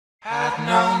Had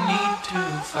no need to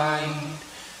fight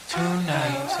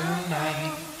tonight.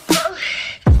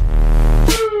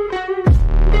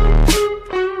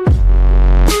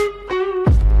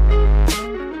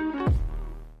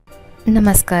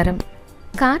 నమస్కారం.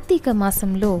 కార్తీక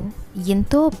మాసంలో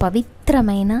ఎంతో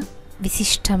పవిత్రమైన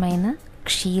విశిష్టమైన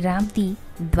క్షీరాబ్ది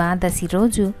ద్వాదశి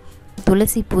రోజు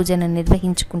తులసి పూజను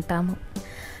నిర్వహించుకుంటాము.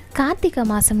 కార్తీక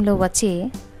మాసంలో వచ్చే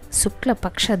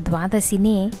శుక్లపక్ష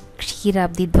ద్వాదశినే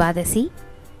క్షీరాబ్ది ద్వాదశి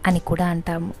అని కూడా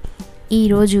అంటాము.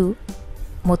 ఈరోజు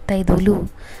ముత్తైదువులు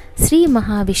శ్రీ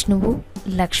మహావిష్ణువు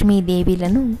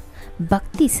లక్ష్మీదేవిలను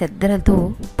భక్తి శ్రద్ధలతో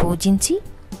పూజించి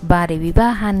వారి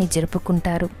వివాహాన్ని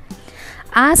జరుపుకుంటారు.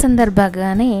 ఆ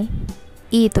సందర్భంగానే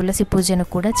ఈ తులసి పూజను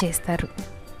కూడా చేస్తారు.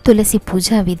 తులసి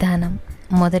పూజా విధానం: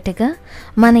 మొదటగా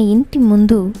మన ఇంటి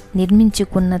ముందు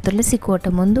నిర్మించుకున్న తులసి కోట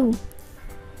ముందు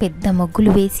పెద్ద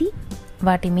ముగ్గులు వేసి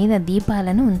వాటి మీద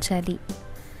దీపాలను ఉంచాలి.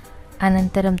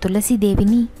 అనంతరం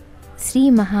తులసీదేవిని శ్రీ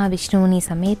మహావిష్ణువుని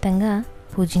సమేతంగా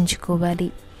పూజించుకోవాలి.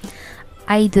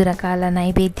 5 రకాల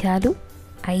నైవేద్యాలు,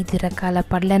 5 రకాల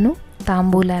పళ్ళను,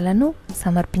 తాంబూలాలను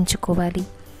సమర్పించుకోవాలి.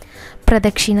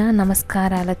 ప్రదక్షిణ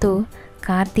నమస్కారాలతో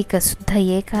కార్తీక శుద్ధ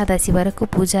ఏకాదశి వరకు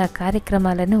పూజా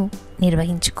కార్యక్రమాలను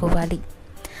నిర్వహించుకోవాలి.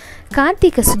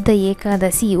 కార్తీక శుద్ధ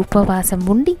ఏకాదశి ఉపవాసం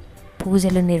ఉండి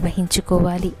పూజలు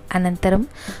నిర్వహించుకోవాలి. అనంతరం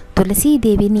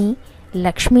తులసీదేవిని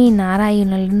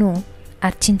లక్ష్మీనారాయణులను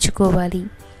అర్చించుకోవాలి.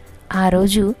 ఆ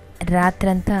రోజు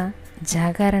రాత్రంతా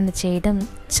జాగరణ చేయడం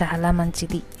చాలా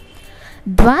మంచిది.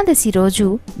 ద్వాదశి రోజు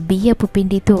బియ్యపు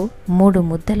పిండితో 3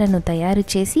 ముద్దలను తయారు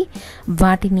చేసి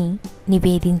వాటిని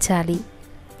నివేదించాలి.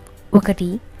 ఒకటి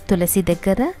తులసి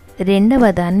దగ్గర, రెండవ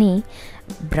దాన్ని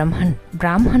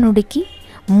బ్రాహ్మణుడికి,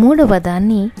 మూడవ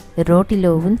దాన్ని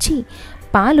రోటిలో ఉంచి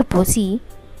పాలు పోసి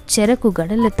చెరకు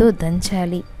గడలతో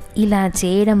దంచాలి. ఇలా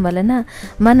చేయడం వలన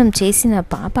మనం చేసిన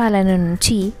పాపాల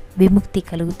నుంచి విముక్తి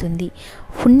కలుగుతుంది,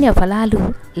 పుణ్య ఫలాలు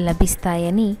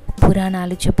లభిస్తాయని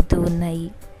పురాణాలు చెబుతూ ఉన్నాయి.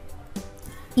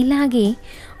 ఇలాగే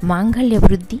మాంగళ్య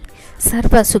వృద్ధి,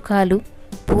 సర్వసుఖాలు,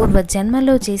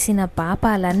 పూర్వజన్మలో చేసిన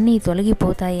పాపాలన్నీ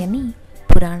తొలగిపోతాయని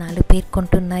పురాణాలు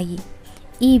పేర్కొంటున్నాయి.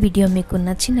 ఈ వీడియో మీకు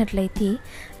నచ్చినట్లయితే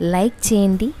లైక్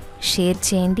చేయండి, షేర్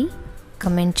చేయండి,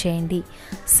 కమెంట్ చేయండి,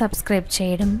 సబ్స్క్రైబ్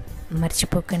చేయడం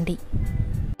మర్చిపోకండి.